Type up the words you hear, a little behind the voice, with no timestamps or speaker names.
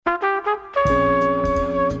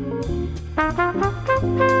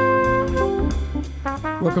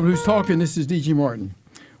Welcome to Who's Talking. This is D.G. Martin.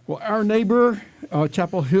 Well, our neighbor,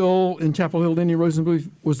 Chapel Hill, Lenny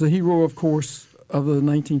Rosenbluth, was the hero, of course, of the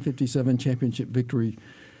 1957 championship victory,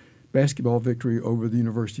 basketball victory over the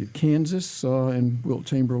University of Kansas, and Wilt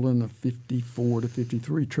Chamberlain, a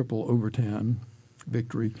 54-53 triple overtime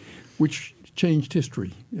victory, which changed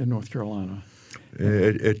history in North Carolina.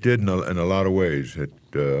 It did in a lot of ways.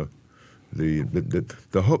 The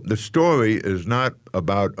story is not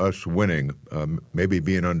about us winning, maybe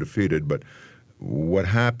being undefeated, but what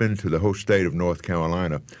happened to the whole state of North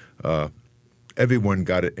Carolina. Everyone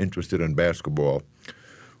got interested in basketball,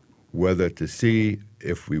 whether to see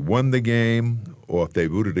if we won the game or if they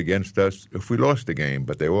rooted against us if we lost the game.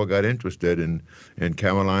 But they all got interested in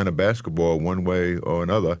Carolina basketball one way or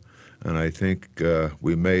another, and I think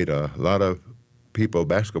we made a lot of people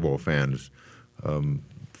basketball fans.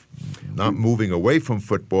 Not moving away from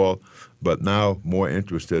football, but now more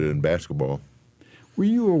interested in basketball. Were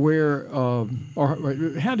you aware of, or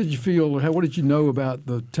how did you feel, or what did you know about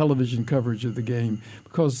the television coverage of the game?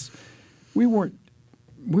 Because we weren't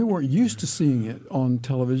used to seeing it on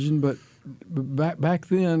television, but back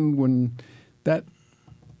then when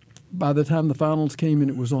by the time the finals came and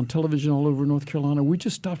it was on television all over North Carolina, we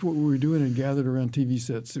just stopped what we were doing and gathered around TV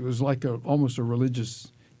sets. It was like almost a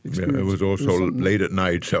religious experience. Yeah, it was also late at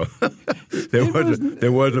night, so there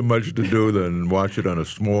wasn't much to do than watch it on a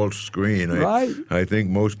small screen. Right. I think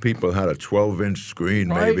most people had a 12-inch screen,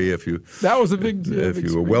 right. Maybe if you that was a big if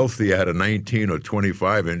you were wealthy, had a 19 or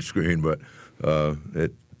 25-inch screen. But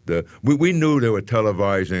we knew they were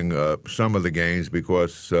televising some of the games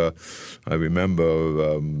because I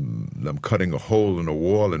remember them cutting a hole in a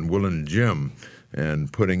wall in Willen Gym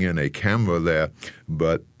and putting in a camera there,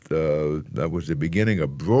 but that was the beginning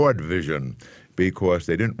of broad vision because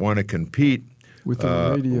they didn't want to compete with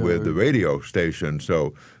the radio station.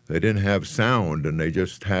 So they didn't have sound, and they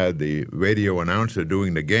just had the radio announcer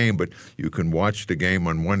doing the game, but you can watch the game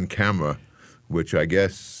on one camera, which I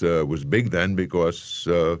guess was big then because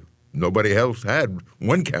nobody else had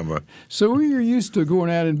one camera. So we were used to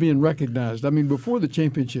going out and being recognized. I mean, before the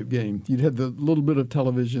championship game, you'd had the little bit of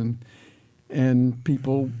television, and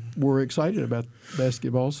people were excited about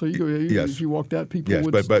basketball. So if you walked out, people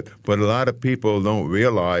would. Yes, but a lot of people don't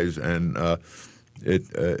realize, and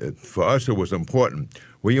for us it was important.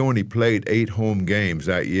 We only played 8 home games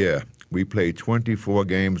that year. We played 24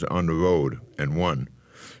 games on the road and won.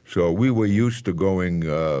 So we were used to going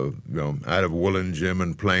out of Willen Gym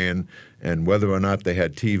and playing, and whether or not they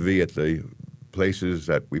had TV at the places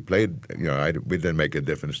that we played, we didn't make a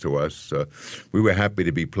difference to us. We were happy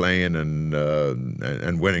to be playing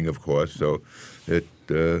and winning, of course. So it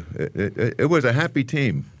was a happy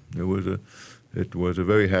team. It was a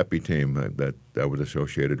very happy team that I was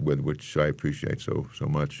associated with, which I appreciate so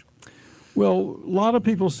much. Well, a lot of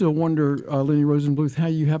people still wonder, Lenny Rosenbluth, how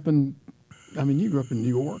you happened. I mean, you grew up in New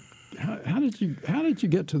York. How did you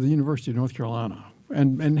get to the University of North Carolina,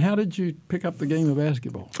 and how did you pick up the game of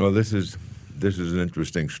basketball? Well, this is an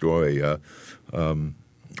interesting story. I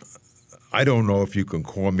don't know if you can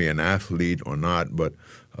call me an athlete or not, but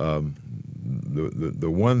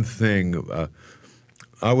the one thing,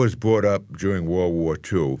 I was brought up during World War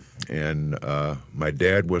II, and my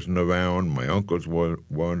dad wasn't around, my uncles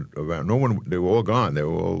weren't around. No one, they were all gone. They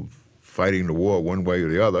were all fighting the war one way or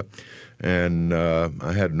the other, and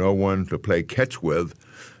I had no one to play catch with.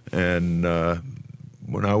 And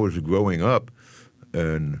when I was growing up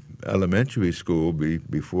in elementary school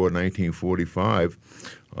before 1945,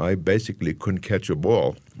 I basically couldn't catch a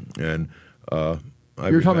ball. And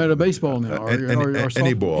you're talking about a baseball now,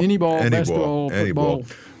 any ball, basketball, football.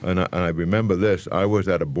 And I remember this. I was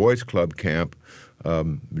at a boys' club camp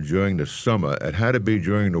during the summer. It had to be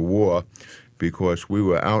during the war because we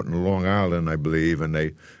were out in Long Island, I believe, and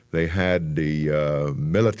they had the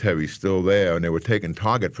military still there, and they were taking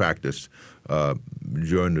target practice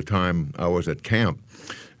during the time I was at camp.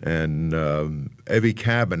 And every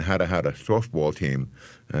cabin had a softball team,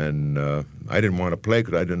 and I didn't want to play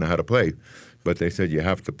because I didn't know how to play. But they said, you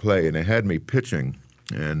have to play, and they had me pitching,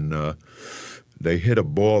 and they hit a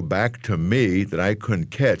ball back to me that I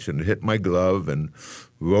couldn't catch, and it hit my glove and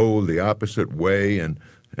rolled the opposite way, and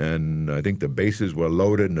I think the bases were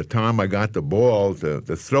loaded, and the time I got the ball to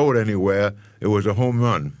throw it anywhere, it was a home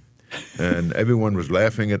run. And everyone was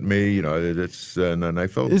laughing at me, and I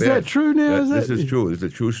felt bad. Is that true now? This is true. It's a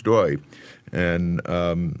true story. And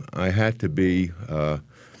I had to be,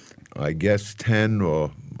 I guess, 10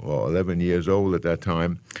 or 11 years old at that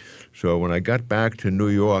time. So when I got back to New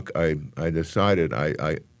York, I decided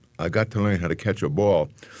I got to learn how to catch a ball.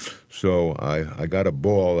 So I got a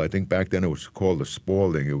ball. I think back then it was called a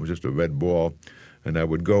Spalding. It was just a red ball. and I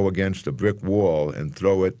would go against a brick wall and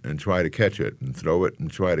throw it and try to catch it, and throw it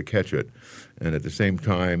and try to catch it, and at the same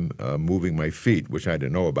time moving my feet, which I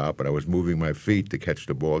didn't know about, but I was moving my feet to catch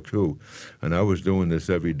the ball too, and I was doing this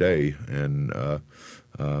every day. And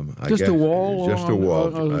just a wall, just a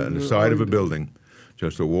wall on the side of a building,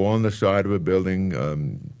 just a wall on the side of a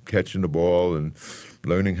building, catching the ball and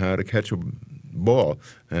learning how to catch a ball,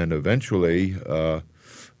 and eventually.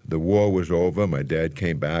 The war was over. My dad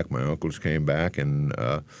came back. My uncles came back, and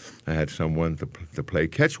I had someone to play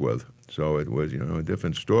catch with. So it was, a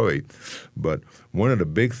different story. But one of the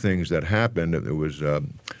big things that happened, it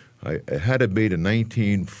had to be the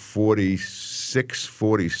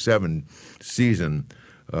 1946-47 season.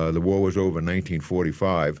 The war was over in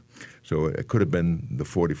 1945, so it could have been the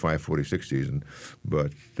 45-46 season.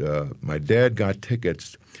 But my dad got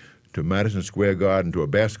tickets to Madison Square Garden to a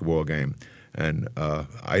basketball game. And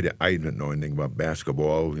I didn't know anything about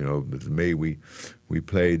basketball. To me, we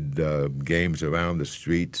played games around the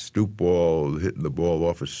street, stoop ball, hitting the ball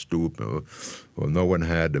off a stoop. Well, no one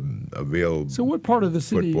had a real So what part of the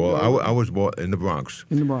city? Football. I was born in the Bronx.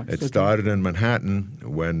 In the Bronx. It started in Manhattan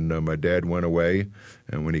when my dad went away,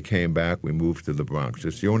 and when he came back, we moved to the Bronx.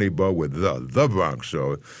 It's the only borough with the Bronx,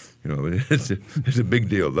 so it's a big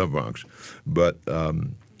deal, the Bronx. But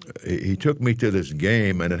he took me to this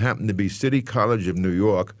game, and it happened to be City College of New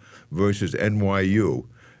York versus NYU.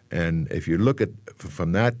 And if you look at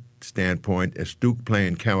from that standpoint, it's Duke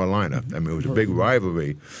playing Carolina. I mean, it was a big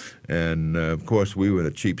rivalry. And, of course, we were in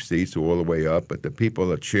the cheap seats all the way up, but the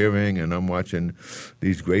people are cheering, and I'm watching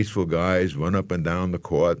these graceful guys run up and down the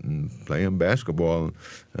court and playing basketball.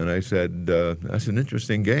 And I said, that's an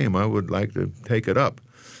interesting game. I would like to take it up.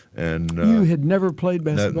 And you had never played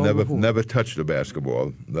basketball before? Never touched a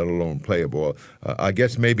basketball, let alone play a ball. I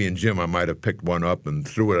guess maybe in gym I might have picked one up and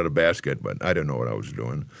threw it at a basket, but I didn't know what I was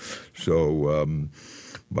doing. So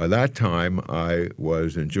by that time, I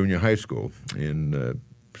was in junior high school in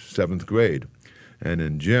 7th grade. And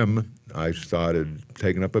in gym, I started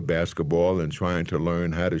taking up a basketball and trying to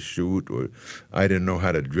learn how to shoot. Or I didn't know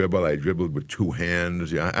how to dribble. I dribbled with two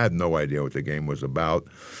hands. I had no idea what the game was about,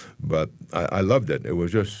 but I loved it. It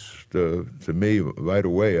was just, to me, right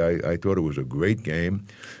away, I thought it was a great game.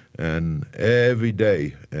 And every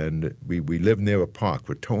day, and we lived near a park,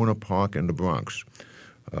 Wetona Park in the Bronx.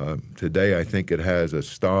 Today, I think it has a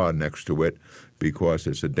star next to it because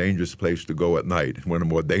it's a dangerous place to go at night. One of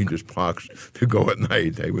the more dangerous parks to go at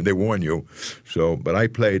night. They warn you. So, but I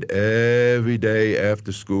played every day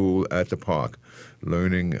after school at the park,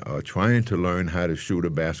 trying to learn how to shoot a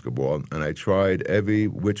basketball. And I tried every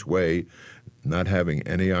which way, not having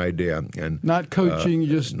any idea. And not coaching,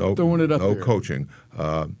 just throwing it up there. No coaching.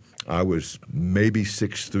 I was maybe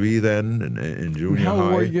 6'3" then in junior high. How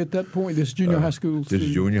old were you at that point? This junior high school? This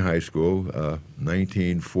junior high school,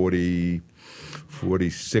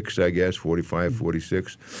 1946, I guess, 45,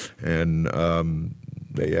 46. And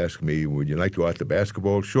they asked me, would you like to go out to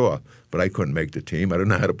basketball? Sure. But I couldn't make the team. I don't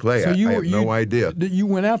know how to play. So I have no idea. You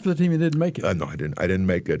went out for the team and didn't make it? No, I didn't. I didn't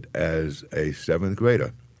make it as a 7th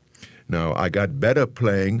grader. Now, I got better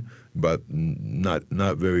playing, but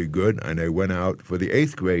not very good, and I went out for the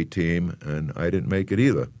 8th grade team, and I didn't make it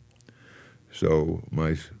either. So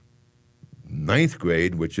my 9th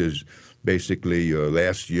grade, which is basically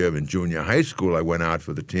last year in junior high school, I went out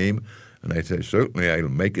for the team, and I said, certainly I'll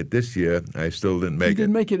make it this year. I still didn't make it. You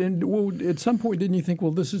didn't make it, and at some point, didn't you think,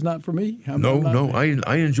 well, this is not for me? No,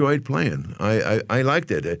 I enjoyed playing. I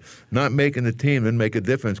liked it. Not making the team didn't make a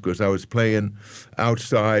difference because I was playing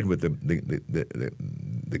outside with the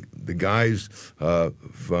guys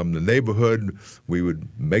from the neighborhood. We would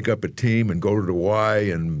make up a team and go to the Y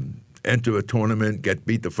and enter a tournament, get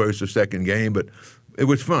beat the first or second game, but it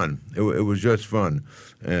was fun. It was just fun,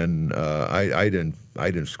 and I didn't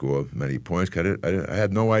score many points. I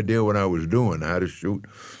had no idea what I was doing, how to shoot,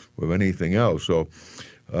 or anything else. So,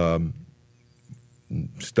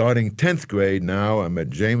 starting 10th grade now, I'm at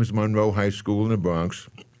James Monroe High School in the Bronx,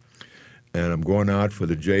 and I'm going out for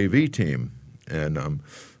the JV team, and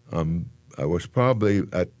I was probably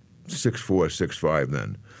at 6'4", 6'5"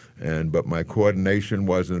 then. But my coordination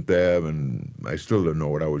wasn't there, and I still didn't know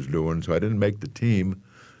what I was doing, so I didn't make the team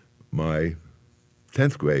my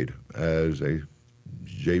 10th grade as a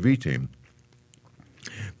JV team.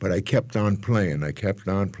 But I kept on playing. I kept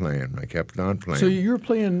on playing. So you're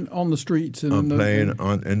playing on the streets? I'm playing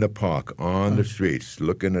in the park, on the streets,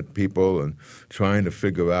 looking at people and trying to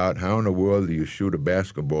figure out how in the world do you shoot a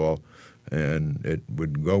basketball, and it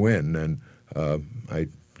would go in. And I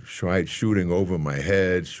tried shooting over my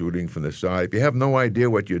head, shooting from the side. If you have no idea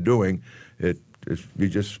what you're doing, you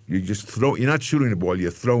just throw. You're not shooting the ball.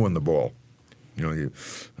 You're throwing the ball.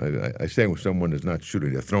 I say when someone is not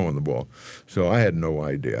shooting, they're throwing the ball. So I had no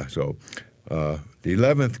idea. So the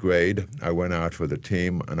 11th grade, I went out for the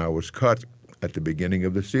team, and I was cut at the beginning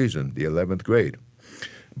of the season, the 11th grade.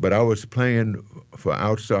 But I was playing for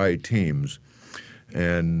outside teams,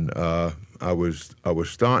 and I was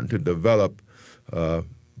starting to develop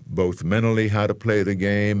both mentally how to play the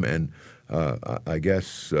game, and I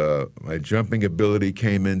guess my jumping ability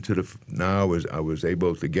came into I was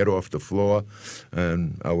able to get off the floor,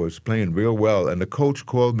 and I was playing real well. And the coach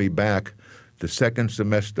called me back the second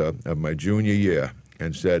semester of my junior year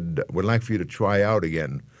and said, "We'd like for you to try out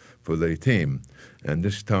again for the team." And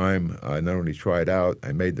this time, I not only tried out,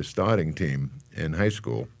 I made the starting team in high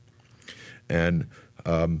school. And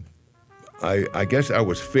I guess I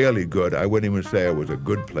was fairly good. I wouldn't even say I was a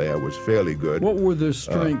good player. I was fairly good. What were the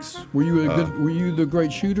strengths? Were you the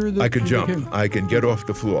great shooter? I could jump. I can get off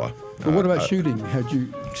the floor. But what about shooting?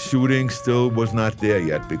 Shooting still was not there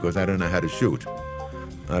yet because I don't know how to shoot.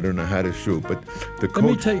 But the coach. Let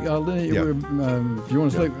me take Lenny. If you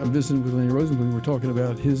want to stay visiting with Lenny Rosenbloom, we're talking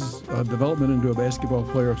about his development into a basketball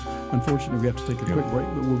player. Unfortunately, we have to take a quick break,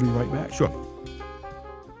 but we'll be right back. Sure.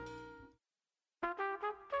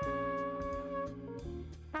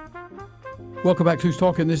 Welcome back to Who's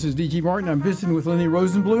Talking. This is D.G. Martin. I'm visiting with Lenny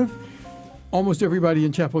Rosenbloom. Almost everybody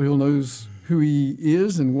in Chapel Hill knows who he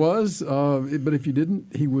is and was, but if you didn't,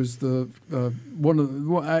 he was the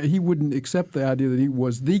he wouldn't accept the idea that he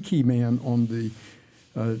was the key man on the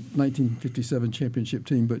 1957 championship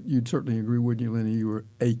team, but you'd certainly agree, wouldn't you, Lenny? You were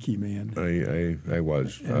a key man. I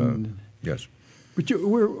was. Yes. But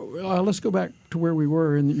let's go back to where we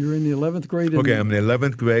were. You're in the 11th grade. Okay, I'm in the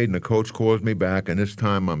 11th grade, and the coach calls me back, and this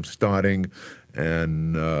time I'm starting,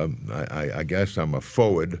 and I guess I'm a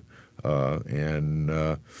forward,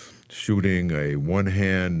 and shooting a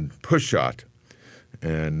one-hand push shot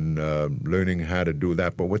and learning how to do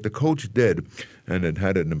that. But what the coach did, and it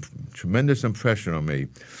had a tremendous impression on me,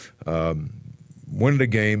 one of the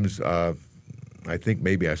games, I think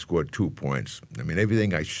maybe I scored 2 points. I mean,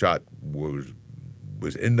 everything I shot was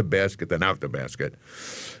in the basket and out the basket.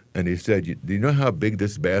 And he said, "Do you know how big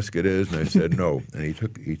this basket is?" And I said, "No." And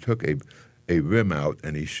he took a rim out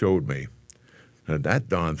and he showed me. Now, that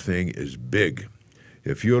darn thing is big.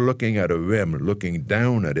 If you're looking at a rim, looking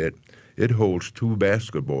down at it, it holds 2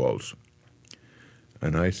 basketballs.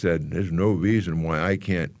 And I said, "There's no reason why I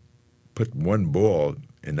can't put one ball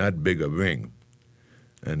in that big a ring."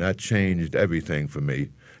 And that changed everything for me,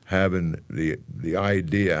 having the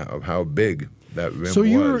idea of how big that rim was. So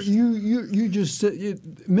you just said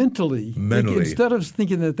mentally, instead of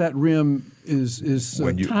thinking that rim is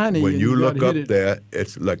tiny. When you look up there,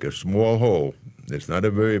 it's like a small hole. It's not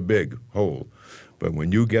a very big hole. But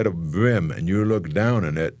when you get a rim and you look down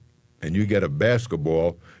in it and you get a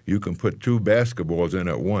basketball, you can put 2 basketballs in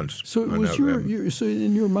at once. So it was so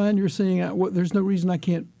in your mind you're saying, there's no reason I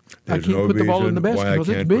can't put the ball in the basket because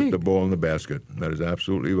it's big. Put the ball in the basket. That is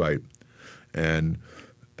absolutely right. And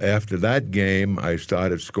after that game, I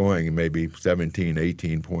started scoring maybe 17,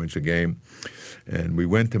 18 points a game. And we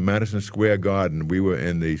went to Madison Square Garden. We were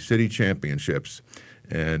in the city championships.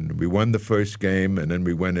 And we won the first game, and then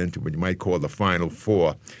we went into what you might call the Final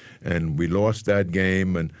Four. And we lost that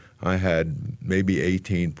game, and I had maybe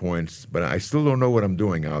 18 points. But I still don't know what I'm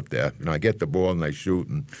doing out there. I get the ball and I shoot,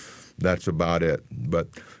 and that's about it. But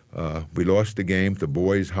we lost the game to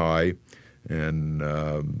Boys High, and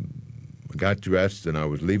got dressed, and I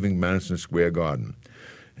was leaving Madison Square Garden.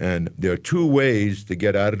 And there are 2 ways to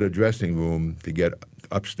get out of the dressing room to get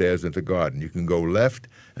upstairs at the garden. You can go left,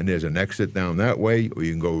 and there's an exit down that way, or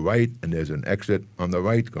you can go right, and there's an exit on the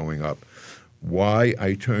right going up. Why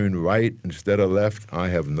I turned right instead of left, I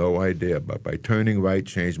have no idea, but by turning right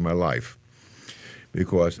changed my life.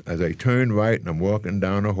 Because as I turned right and I'm walking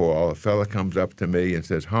down a hall, a fella comes up to me and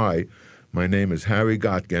says, "Hi, my name is Harry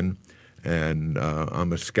Gotkin, and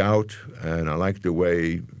I'm a scout, and I like the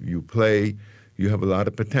way you play. You have a lot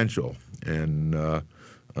of potential, and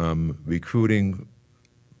I'm recruiting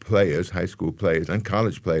players, high school players and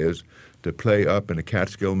college players, to play up in the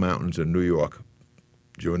Catskill Mountains in New York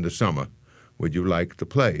during the summer. Would you like to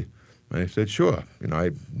play?" And I said, "Sure." I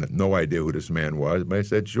had no idea who this man was, but I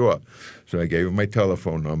said, "Sure." So I gave him my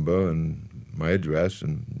telephone number and my address,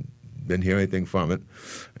 and didn't hear anything from it.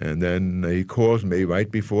 And then he calls me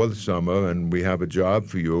right before the summer, and we have a job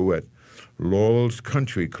for you at Laurel's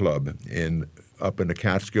Country Club up in the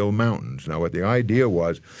Catskill Mountains. Now, what the idea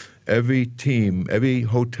was, every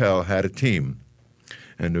hotel had a team.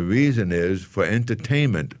 And the reason is for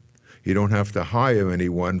entertainment. You don't have to hire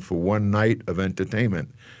anyone for one night of entertainment.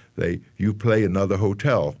 You play another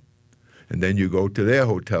hotel. and then you go to their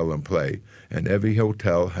hotel and play. And every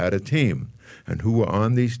hotel had a team. And who were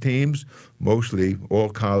on these teams? Mostly all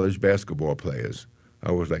college basketball players.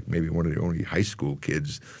 I was like maybe one of the only high school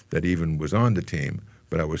kids that even was on the team,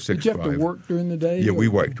 but I was 6'5". Did you have to work during the day? Yeah, or- we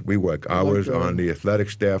worked. I was on the athletic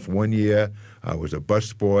staff one year. I was a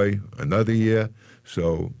busboy another year.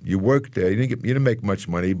 So you worked there. You didn't make much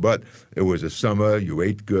money, but it was a summer. You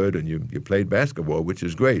ate good, and you played basketball, which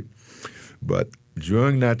is great. But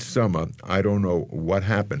during that summer, I don't know what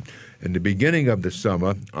happened. In the beginning of the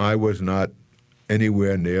summer, I was not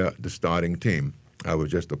anywhere near the starting team. I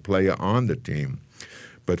was just a player on the team.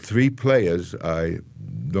 But 3 players, I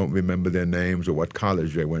don't remember their names or what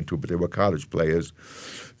college they went to, but they were college players,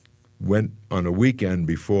 went on a weekend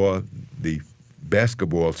before the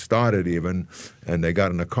basketball started even, and they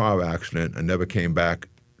got in a car accident and never came back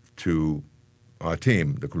to our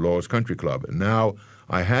team, the Laurels Country Club. And now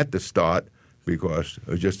I had to start because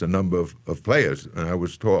it was just a number of players, and I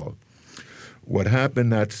was tall. What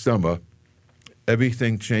happened that summer,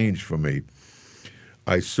 everything changed for me.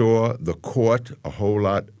 I saw the court a whole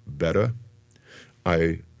lot better.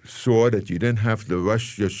 I saw that you didn't have to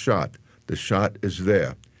rush your shot. The shot is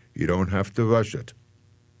there. You don't have to rush it.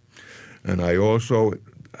 And I also,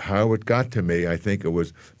 how it got to me, I think it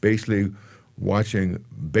was basically watching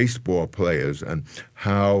baseball players and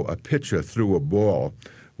how a pitcher threw a ball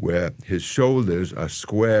where his shoulders are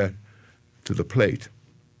square to the plate.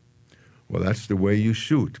 Well, that's the way you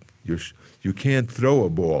shoot. You can't throw a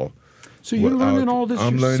ball. So you're learning all this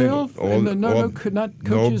I'm yourself? Not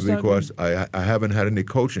coaches? No, because I haven't had any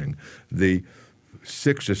coaching. The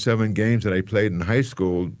 6 or 7 games that I played in high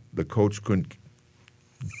school, the coach couldn't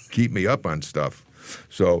keep me up on stuff.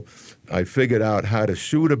 So I figured out how to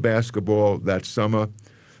shoot a basketball that summer,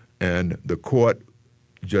 and the court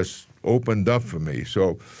just opened up for me.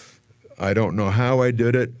 So I don't know how I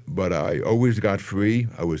did it, but I always got free.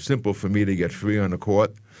 It was simple for me to get free on the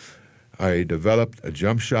court. I developed a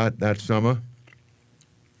jump shot that summer,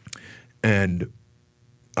 and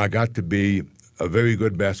I got to be a very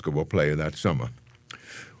good basketball player that summer.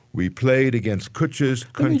 We played against Kutcher's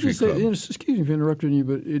Country Club. Let me just say, excuse me for interrupting you,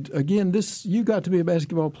 but you got to be a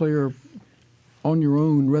basketball player on your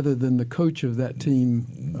own rather than the coach of that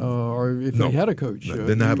team, or if they had a coach.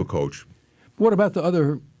 Didn't have a coach. What about the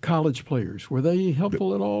other college players? Were they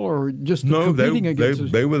helpful at all, or just competing against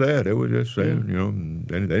us? They were there. They were just saying,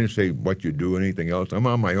 they didn't say what you do, anything else. I'm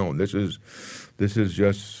on my own. This is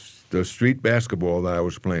just the street basketball that I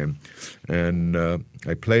was playing. And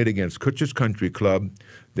I played against Kutcher's Country Club.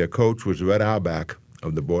 Their coach was Red Auerbach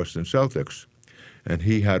of the Boston Celtics, and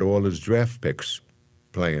he had all his draft picks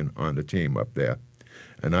playing on the team up there.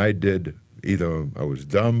 And I was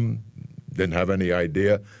dumb, didn't have any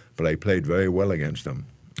idea, but I played very well against him.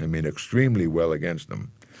 I mean, extremely well against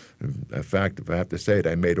him. In fact, if I have to say it,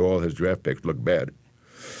 I made all his draft picks look bad.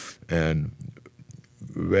 And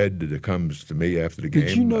Red comes to me after the game.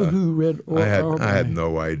 Did you know who Red Auerbach? I had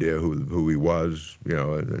no idea who he was,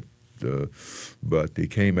 but he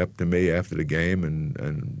came up to me after the game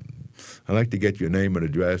and I'd like to get your name and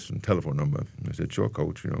address and telephone number. I said, sure,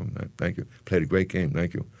 Coach, thank you. Played a great game,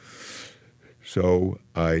 thank you. So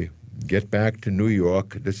I get back to New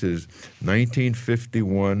York. This is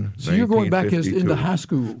 1951, So you're going back into high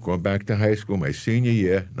school. Going back to high school, my senior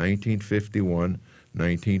year, 1951,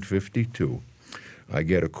 1952. I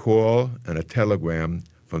get a call and a telegram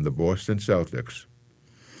from the Boston Celtics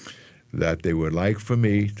that they would like for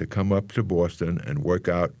me to come up to Boston and work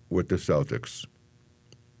out with the Celtics.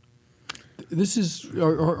 This is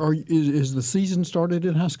the season started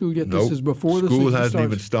in high school yet? Nope. This is before the season School starts? hasn't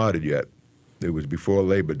even started yet. It was before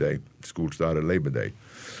Labor Day. School started Labor Day.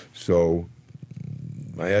 So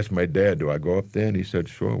I asked my dad, do I go up there? And he said,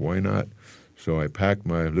 sure, why not? So I packed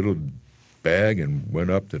my little bag and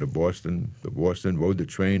went up to Boston, rode the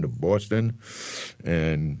train to Boston,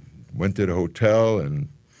 and went to the hotel, and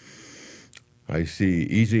I see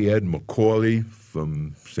Easy Ed McCauley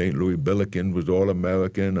from St. Louis Billiken was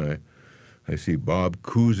All-American. I see Bob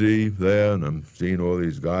Cousy there, and I'm seeing all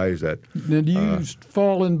these guys that... Now, do you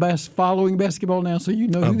fall in following basketball now so you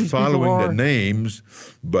know who these people are? I'm following the names,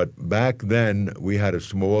 but back then we had a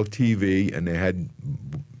small TV, and they had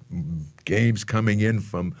games coming in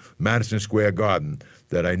from Madison Square Garden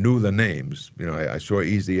that I knew the names. I saw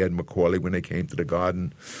Easy Ed McCauley when they came to the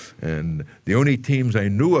Garden, and the only teams I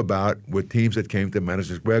knew about were teams that came to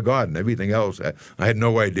Madison Square Garden. Everything else, I had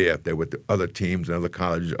no idea if there were other teams and other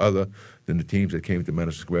colleges other than the teams that came to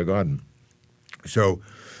Madison Square Garden. So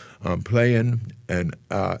I'm playing, and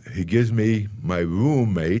he gives me my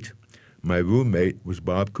roommate. My roommate was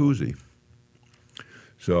Bob Cousy.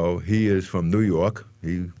 So he is from New York.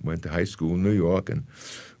 He went to high school in New York, and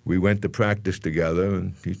we went to practice together,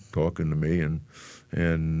 and he's talking to me and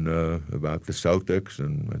about the Celtics,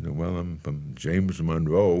 and I said, well, I'm from James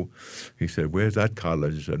Monroe. He said, where's that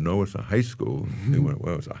college? I said, no, it's a high school. He went,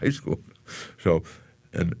 well, it's a high school. So,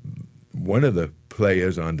 and one of the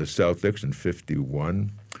players on the Celtics in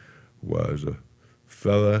 '51 was a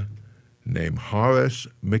fella named Horace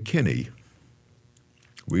McKinney.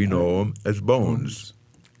 We know him as Bones.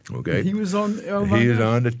 Okay, He was on. he is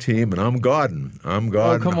on the team, and I'm guarding. I'm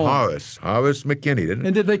guarding come on. Horace McKinney.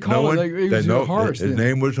 And did they call him? He was Horace. His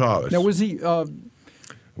name was Horace. Now was he?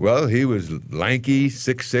 Well, he was lanky,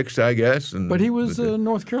 6'6", I guess. And But he was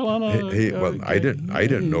North Carolina. I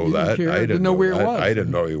didn't know he that. didn't I didn't know where he was. I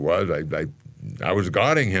didn't know he was. I was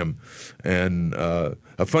guarding him, and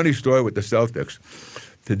a funny story with the Celtics.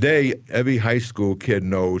 Today, every high school kid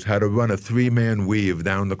knows how to run a 3-man weave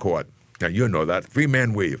down the court. Now, you know that,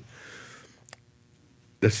 3-man weave.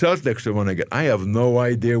 The Celtics are running it. I have no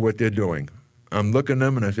idea what they're doing. I'm looking at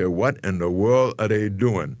them, and I say, what in the world are they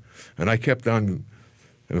doing? And I kept on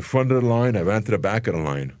in front of the line. I ran to the back of the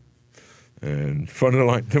line. And in front of the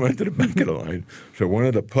line, I went to the back of the line. So one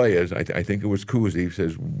of the players, I think it was Cousy,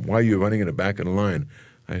 says, why are you running in the back of the line?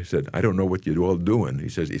 I said, I don't know what you're all doing. He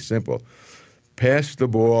says, it's simple. Pass the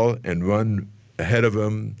ball and run ahead of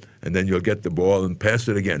him, and then you'll get the ball and pass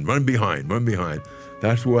it again. Run behind.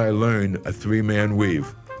 That's where I learned a 3-man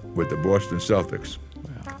weave with the Boston Celtics.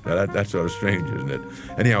 Wow. Now that's sort of strange, isn't it?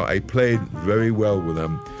 Anyhow, I played very well with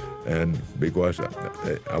them, and because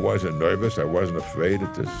I wasn't nervous, I wasn't afraid.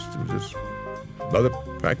 It was just another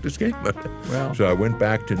practice game. Wow. So I went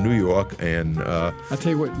back to New York, and I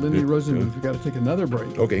tell you what, Lenny Rosenbluth, we've got to take another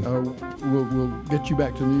break. Okay. We'll get you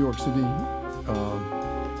back to New York City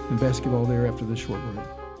and basketball there after this short break.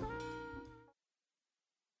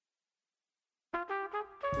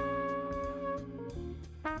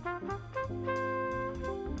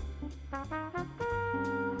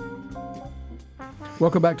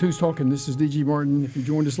 Welcome back to Who's Talking. This is D.G. Martin. If you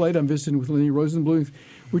joined us late, I'm visiting with Lenny Rosenbluth.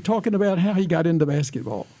 We're talking about how he got into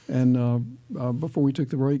basketball. And before we took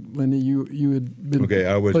the break, Lenny, you had been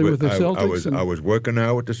playing with the Celtics. I was working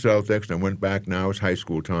out with the Celtics, and I went back now. It's high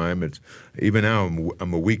school time. Even now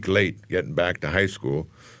I'm a week late getting back to high school.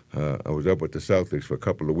 I was up with the Celtics for a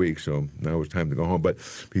couple of weeks, so now it was time to go home. But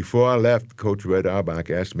before I left, Coach Red Auerbach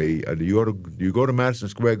asked me, do you go to Madison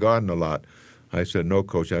Square Garden a lot? I said, no,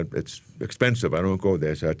 Coach, it's expensive. I don't go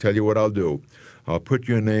there. So I'll tell you what I'll do. I'll put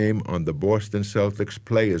your name on the Boston Celtics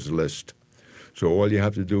players list. So all you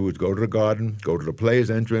have to do is go to the Garden, go to the players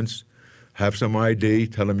entrance, have some ID,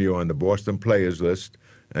 tell them you're on the Boston players list,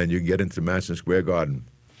 and you can get into Madison Square Garden.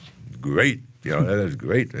 Great. That is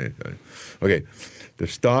great. Okay, the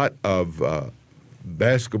start of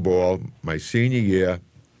basketball, my senior year,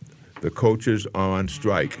 the coaches are on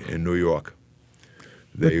strike in New York.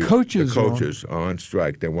 The coaches are on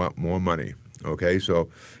strike. They want more money. Okay, so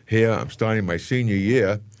here I'm starting my senior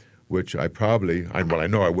year, which I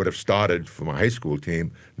know I would have started for my high school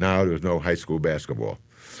team. Now there's no high school basketball.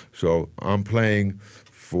 So I'm playing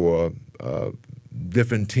for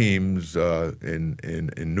different teams in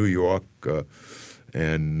New York.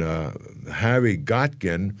 And Harry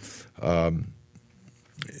Gotkin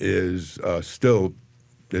is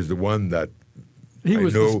the one that He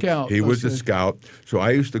was the scout. He was the scout. So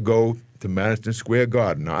I used to go to Madison Square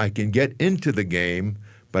Garden. Now, I can get into the game,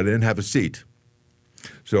 but I didn't have a seat.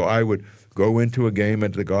 So I would go into a game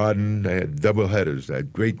at the Garden. They had doubleheaders. They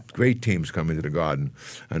had great teams come into the Garden.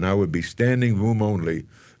 And I would be standing room only,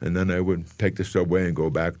 and then I would take the subway and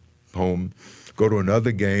go back home, go to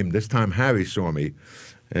another game. This time Harry saw me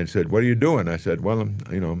and said, what are you doing? I said, well,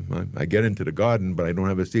 I get into the Garden, but I don't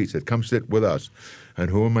have a seat. He said, come sit with us. And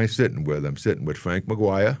who am I sitting with? I'm sitting with Frank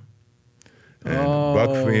McGuire and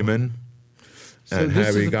Buck Freeman and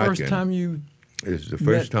Harry Gotkin. This is the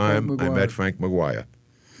first time I met Frank McGuire.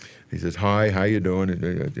 He says, hi, how you doing?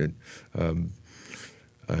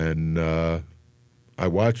 And I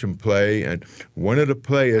watch him play. And one of the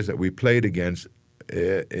players that we played against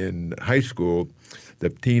in high school, the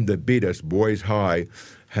team that beat us, Boys High,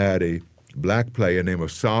 had a black player named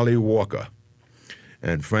Solly Walker.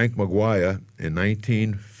 And Frank McGuire, in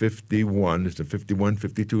 1951, it's the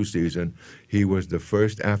 51-52 season, he was the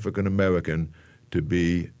first African-American to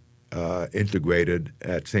be integrated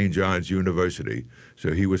at St. John's University.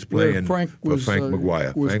 So he was playing for Frank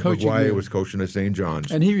McGuire. Frank McGuire was coaching at St.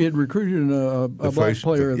 John's. And he had recruited a black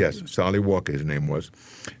player. Yes, Solly Walker, his name was.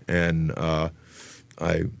 And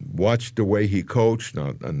I watched the way he coached,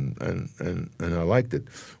 and I liked it.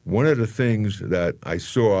 One of the things that I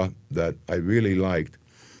saw that I really liked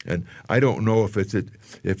And I don't know if it's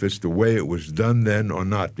the way it was done then or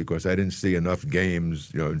not, because I didn't see enough games,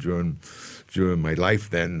 during my life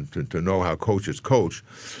then to know how coaches coach.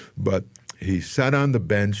 But he sat on the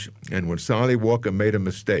bench, and when Solly Walker made a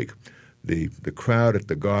mistake, the crowd at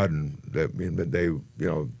the Garden,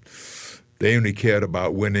 they only cared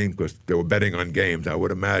about winning because they were betting on games, I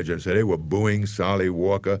would imagine. So they were booing Solly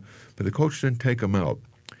Walker, but the coach didn't take him out.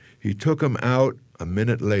 He took him out a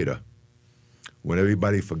minute later, when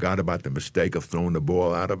everybody forgot about the mistake of throwing the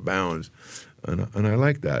ball out of bounds. And I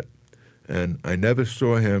like that. And I never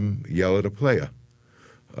saw him yell at a player.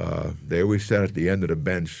 They always sat at the end of the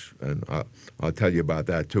bench, and I'll tell you about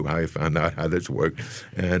that too, how I found out how this worked.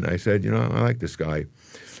 And I said, I like this guy.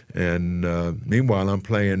 And meanwhile, I'm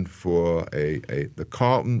playing for the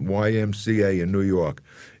Carlton YMCA in New York.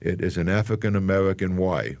 It is an African-American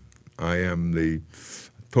Y. I am the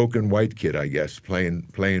token white kid, I guess,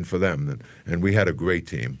 playing for them. And we had a great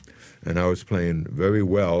team. And I was playing very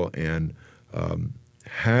well. And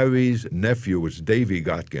Harry's nephew was Davy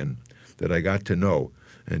Gotkin, that I got to know.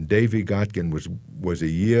 And Davy Gotkin was a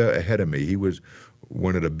year ahead of me. He was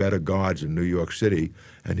one of the better guards in New York City,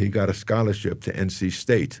 and he got a scholarship to NC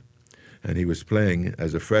State. And he was playing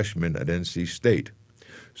as a freshman at NC State.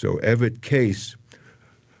 So Everett Case,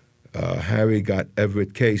 Harry got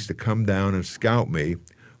Everett Case to come down and scout me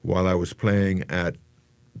while I was playing at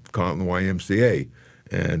Carlton YMCA.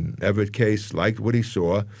 And Everett Case liked what he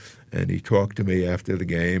saw, and he talked to me after the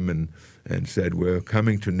game and said, we're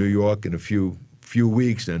coming to New York in a few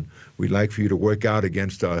weeks, and we'd like for you to work out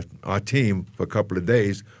against our team for a couple of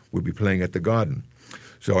days. We'll be playing at the Garden.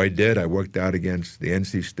 So I did. I worked out against the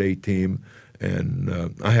NC State team, and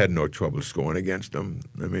I had no trouble scoring against them.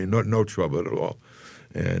 I mean, no trouble at all.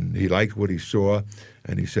 And he liked what he saw,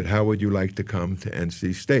 and he said, how would you like to come to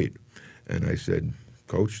NC State? And I said,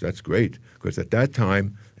 Coach, that's great, because at that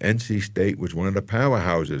time, NC State was one of the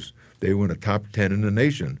powerhouses. They were in the top 10 in the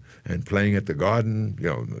nation, and playing at the Garden,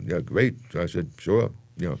 great. So I said, sure.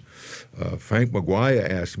 Frank McGuire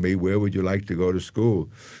asked me, where would you like to go to school?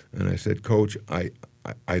 And I said, Coach, I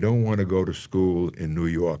don't want to go to school in New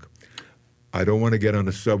York. I don't want to get on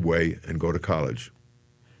the subway and go to college.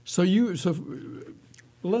 So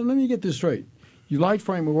let me get this straight. You liked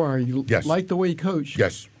Frank McGuire. You liked the way he coached.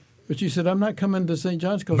 Yes. But you said, I'm not coming to St.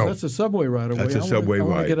 John's because that's a subway ride away. That's a subway ride. I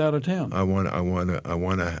want to get out of town. I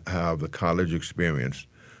want to have the college experience.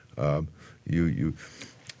 You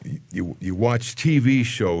watch TV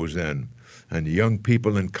shows and the young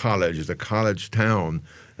people in college. It's a college town,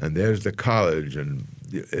 and there's the college, and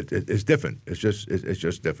it's different. It's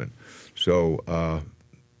just different. So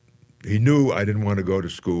he knew I didn't want to go to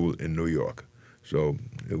school in New York. So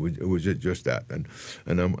it was just that, and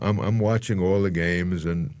I'm watching all the games,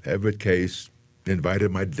 and Everett Case invited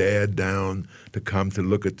my dad down to come to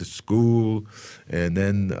look at the school, and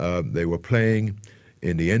then they were playing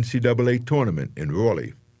in the NCAA tournament in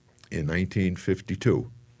Raleigh in 1952,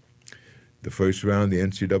 the first round of the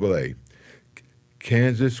NCAA.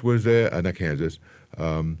 Kansas was there, not Kansas,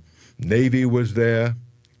 Navy was there,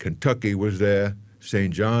 Kentucky was there,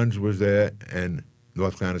 St. John's was there, and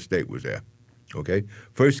North Carolina State was there. Okay,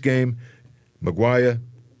 first game, McGuire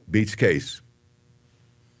beats Case.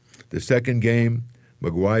 The second game,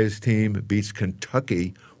 McGuire's team beats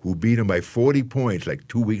Kentucky, who beat him by 40 points like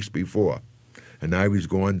 2 weeks before. And now he's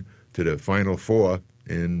going to the Final Four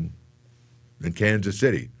in Kansas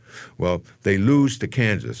City. Well, they lose to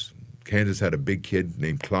Kansas. Kansas had a big kid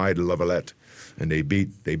named Clyde Lavalette, and they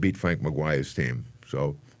beat Frank McGuire's team.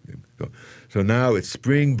 So now it's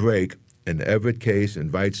spring break, and Everett Case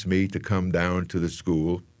invites me to come down to the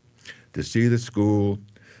school to see the school.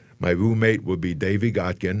 My roommate will be Davy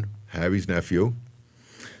Gotkin, Harry's nephew.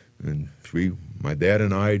 And my dad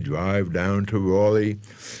and I drive down to Raleigh,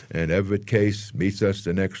 and Everett Case meets us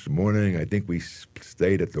the next morning. I think we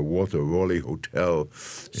stayed at the Walter Raleigh Hotel.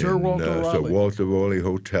 Sir Walter Raleigh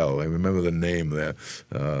Hotel. I remember the name there,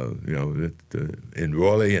 in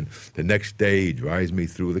Raleigh. And the next day, he drives me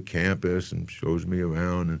through the campus and shows me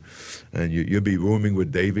around. And you'll be rooming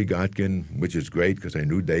with Davy Gotkin, which is great because I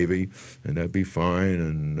knew Davy, and that'd be fine.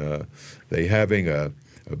 And they having a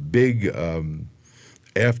big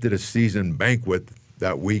after the season banquet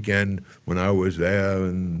that weekend when I was there,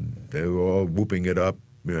 and they were all whooping it up.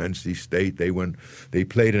 NC State, they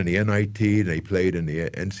played in the NIT, they played in the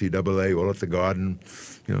NCAA, all at the Garden.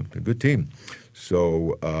 A good team.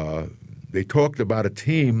 So they talked about a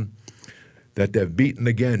team that they've beaten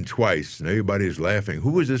again twice, and everybody's laughing.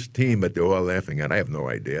 Who is this team that they're all laughing at? I have no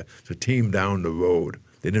idea. It's a team down the road.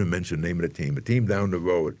 They didn't mention the name of the team down the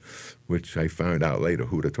road, which I found out later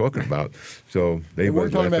who they're talking about. So they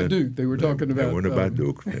weren't talking about Duke. They were talking about... They weren't about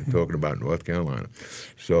Duke. They're talking about North Carolina.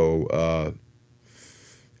 So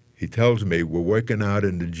he tells me, we're working out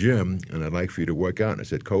in the gym, and I'd like for you to work out. And I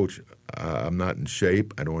said, Coach, I'm not in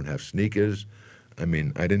shape. I don't have sneakers. I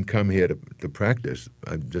mean, I didn't come here to practice.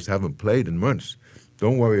 I just haven't played in months.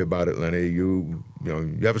 Don't worry about it, Lenny. You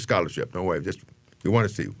have a scholarship. Don't worry. Just we want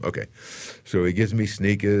to see you. Okay. So he gives me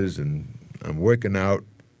sneakers, and I'm working out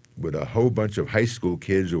with a whole bunch of high school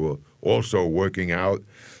kids who are also working out,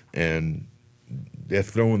 and they're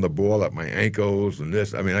throwing the ball at my ankles and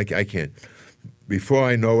this. I mean, I can't. Before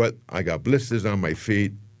I know it, I got blisters on my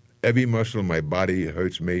feet. Every muscle in my body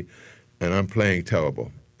hurts me, and I'm playing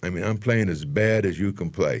terrible. I mean, I'm playing as bad as you can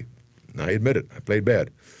play. And I admit it. I played bad.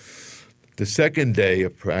 The second day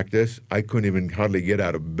of practice, I couldn't even hardly get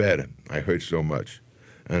out of bed. I hurt so much.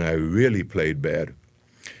 And I really played bad.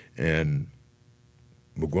 And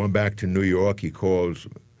we're going back to New York. He calls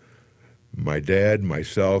my dad,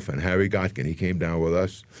 myself, and Harry Gotkin. He came down with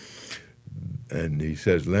us. And he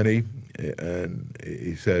says, Lenny, and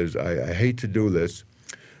he says, I hate to do this,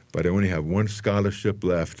 but I only have one scholarship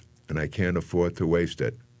left, and I can't afford to waste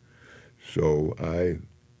it. So I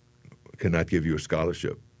cannot give you a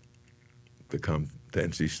scholarship to come to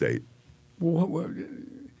NC State. Well,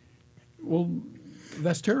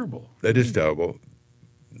 that's terrible. That is terrible.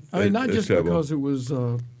 I mean, not just terrible. Because it was...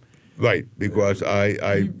 right, because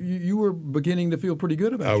you were beginning to feel pretty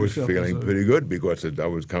good about yourself. I was feeling pretty good because I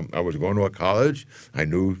was going to a college. I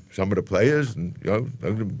knew some of the players, and I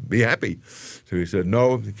would be happy. So he said,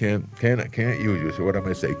 "No, you can't use you." So what am I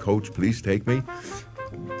going to say, Coach? Please take me.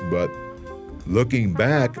 But looking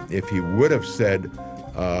back, if he would have said,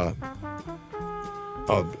 "I'll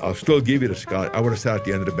still give you the scholarship," I would have sat at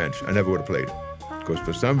the end of the bench. I never would have played because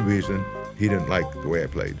for some reason he didn't like the way I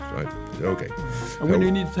played. So I said, okay. And when do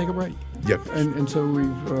you need to take a break? Yep. And so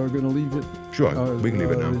we're going to leave it. Sure, we can leave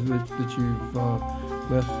it now. That you've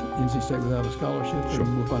left NC State without a scholarship, sure.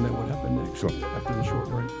 And we'll find out what happened next sure. after the short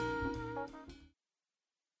break.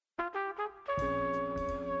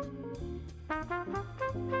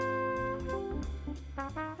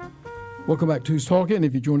 Welcome back to Who's Talking.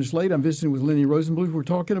 If you joined us late, I'm visiting with Lenny Rosenbluth. We're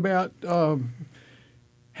talking about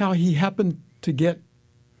how he happened to get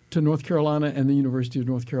to North Carolina and the University of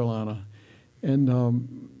North Carolina.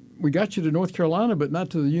 And we got you to North Carolina, but not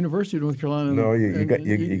to the University of North Carolina. No, you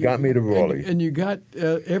got me to Raleigh. And you got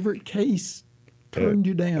Everett Case turned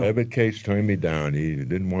you down. Everett Case turned me down. He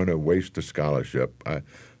didn't want to waste the scholarship. I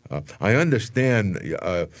understand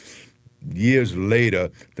years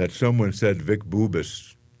later that someone said Vic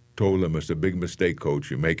Bubis told him, it's a big mistake,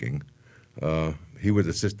 Coach, you're making. He was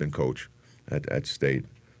assistant coach at State.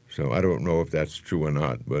 So I don't know if that's true or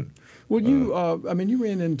not. But well, you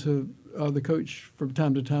ran into the coach from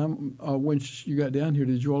time to time. Once you got down here,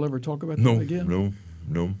 did you all ever talk about that again?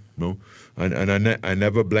 No. And I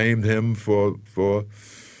never blamed him for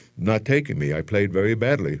not taking me. I played very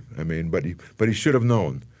badly. I mean, but he should have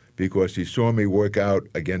known because he saw me work out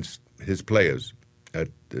against his players.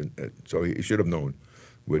 So he should have known.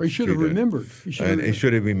 Or he should have remembered. He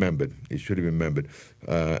should have remembered.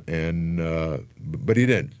 But he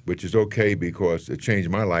didn't, which is okay because it changed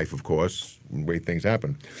my life, of course, the way things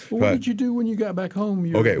happen. Well, what did you do when you got back home?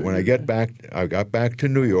 When I got back to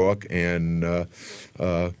New York, and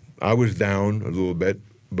I was down a little bit.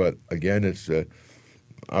 But again,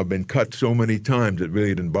 I've been cut so many times it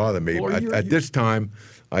really didn't bother me. Well, at this time,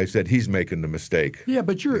 I said he's making the mistake. Yeah,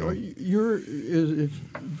 but if,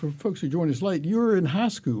 for folks who joined us late, you're in high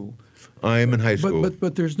school. I am in high school.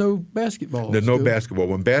 But there's no basketball. There's no basketball.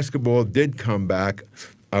 When basketball did come back,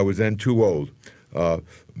 I was then too old.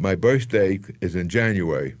 My birthday is in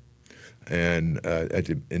January, and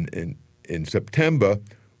in September,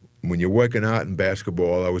 when you're working out in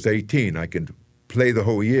basketball, I was 18. I could play the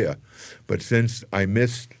whole year. But since I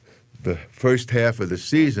missed the first half of the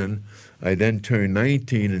season, I then turned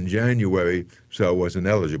 19 in January, so I wasn't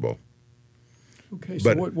eligible. Okay,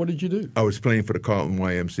 so what did you do? I was playing for the Carlton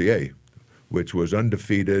YMCA, which was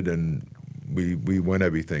undefeated, and we won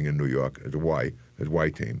everything in New York as a Y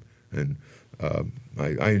team, and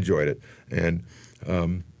I enjoyed it. And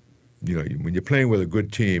when you're playing with a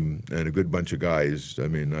good team and a good bunch of guys, I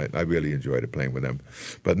mean, I really enjoyed it playing with them.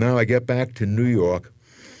 But now I get back to New York,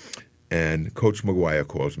 and Coach McGuire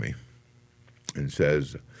calls me and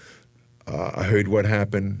says, I heard what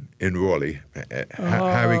happened in Raleigh.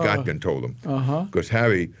 Harry Gotkin told him. Because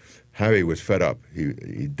Harry was fed up.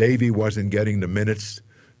 Davey wasn't getting the minutes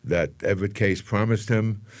that Everett Case promised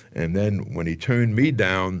him. And then when he turned me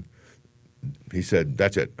down, he said,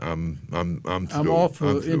 "That's it. I'm through. I'm off for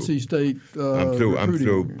I'm through. NC State. I'm through. I'm recruiting.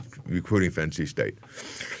 through recruiting for NC State."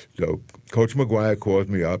 So Coach McGuire calls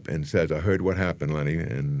me up and says, "I heard what happened, Lenny,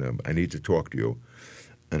 and I need to talk to you."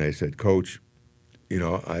 And I said, "Coach, you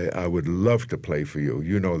know, I would love to play for you.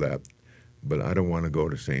 You know that. But I don't want to go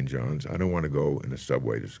to St. John's. I don't want to go in the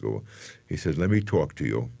subway to school." He says, "Let me talk to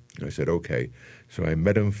you." I said, "Okay." So I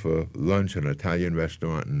met him for lunch at an Italian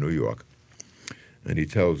restaurant in New York. And he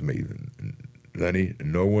tells me, "Lenny,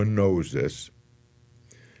 no one knows this,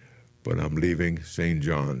 but I'm leaving St.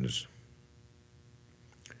 John's."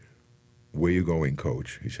 "Where you going,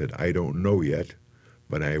 Coach?" He said, "I don't know yet,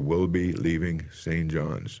 but I will be leaving St.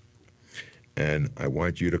 John's. And I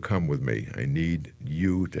want you to come with me. I need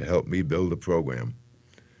you to help me build a program."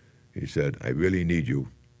 He said, "I really need you."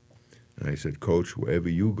 And I said, "Coach, wherever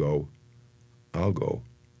you go, I'll go."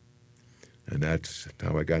 And that's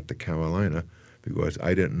how I got to Carolina, because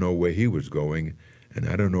I didn't know where he was going, and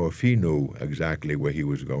I don't know if he knew exactly where he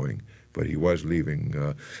was going, but he was leaving.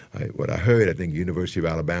 What I heard, I think University of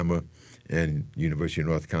Alabama and University of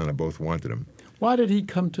North Carolina both wanted him. Why did he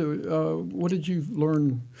come to? What did you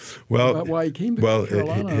learn Well, about why he came to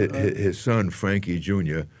Carolina? His son Frankie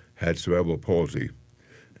Jr. had cerebral palsy,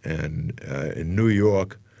 and in New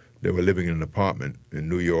York, they were living in an apartment in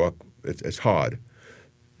New York. It's hard.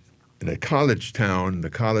 In a college town, the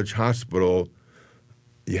college hospital,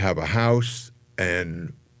 you have a house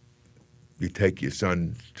and you take your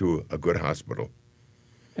son to a good hospital.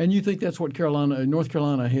 And you think that's what North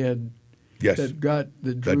Carolina had? Yes.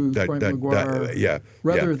 That drew Frank McGuire. Yeah.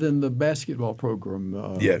 Rather than the basketball program.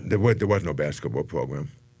 There was no basketball program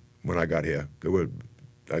when I got here.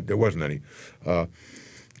 There wasn't any.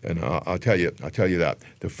 And I'll tell you that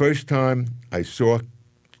the first time I saw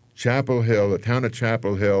Chapel Hill, the town of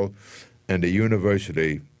Chapel Hill, and the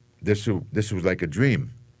university, this was like a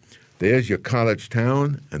dream. There's your college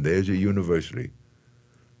town, and there's your university.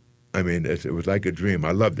 I mean, it was like a dream.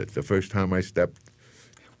 I loved it the first time I stepped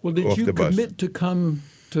Well, did off you the bus. commit to come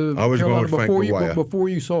to I was Carolina going with Frank McGuire. before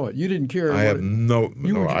you saw it? You didn't care. I had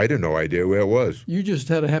I had no idea where it was. You just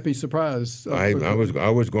had a happy surprise. I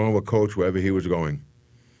was going with Coach wherever he was going.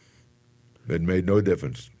 It made no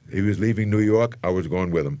difference. He was leaving New York. I was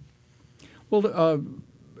going with him. Well,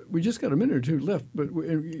 we just got a minute or two left, but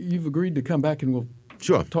you've agreed to come back and we'll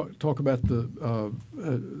Sure. talk about the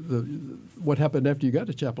what happened after you got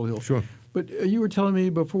to Chapel Hill. Sure. But you were telling me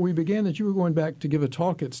before we began that you were going back to give a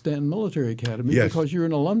talk at Stanton Military Academy Yes. because you're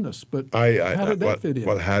an alumnus. But how did that fit in?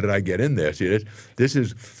 Well, how did I get in there? See, this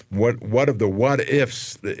is what of the what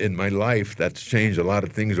ifs in my life that's changed a lot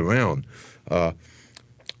of things around.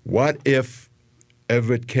 What if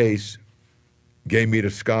Everett Case gave me the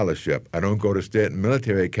scholarship? I don't go to Stanton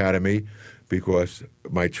Military Academy because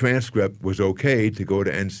my transcript was okay to go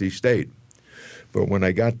to NC State. But when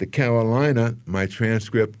I got to Carolina, my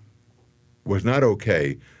transcript was not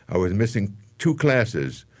okay. I was missing 2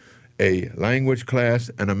 classes, a language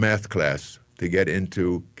class and a math class to get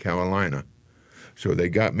into Carolina. So they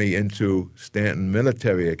got me into Stanton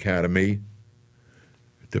Military Academy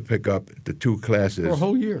to pick up the 2 classes. For a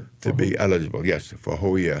whole year? To be eligible, yes, for a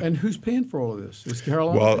whole year. And who's paying for all of this? Is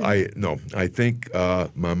Carolina Well, paying? I think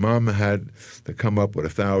my mom had to come up with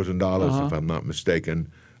 $1,000, if I'm not mistaken,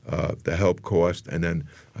 the help cost, and then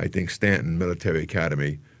I think Stanton Military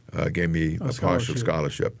Academy gave me a partial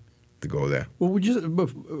scholarship to go there. Well,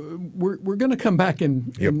 we're going to come back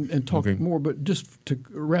and talk Okay. more, but just to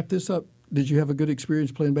wrap this up, did you have a good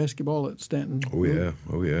experience playing basketball at Stanton? Oh yeah.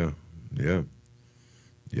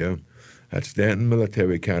 At Stanton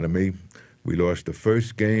Military Academy, we lost the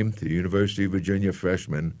first game to the University of Virginia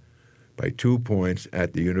freshmen by 2 points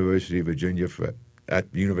at the University of Virginia.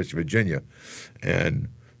 And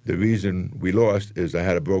the reason we lost is I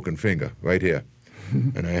had a broken finger right here,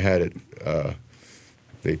 and I had it.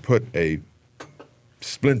 They put a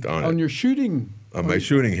splint on it. On your shooting? On my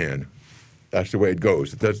shooting hand. That's the way it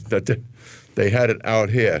goes. They had it out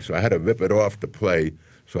here, so I had to rip it off to play.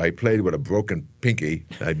 So I played with a broken pinky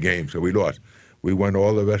that game, so we lost. We won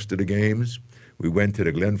all the rest of the games. We went to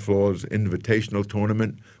the Glen Falls Invitational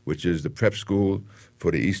Tournament, which is the prep school for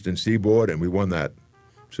the Eastern Seaboard, and we won that.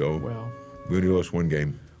 So we only lost 1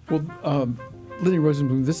 game. Well, Lenny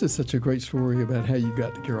Rosenblum, this is such a great story about how you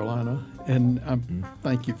got to Carolina, and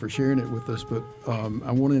thank you for sharing it with us. But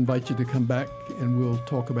I want to invite you to come back, and we'll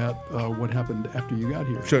talk about what happened after you got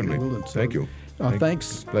here. Certainly. So, thank you.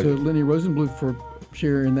 Thanks to Lenny Rosenblum for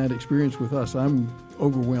sharing that experience with us. I'm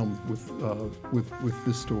overwhelmed with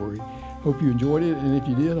this story. Hope you enjoyed it, and if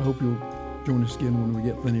you did, I hope you'll join us again when we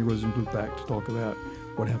get Lenny Rosenblum back to talk about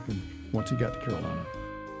what happened once he got to Carolina.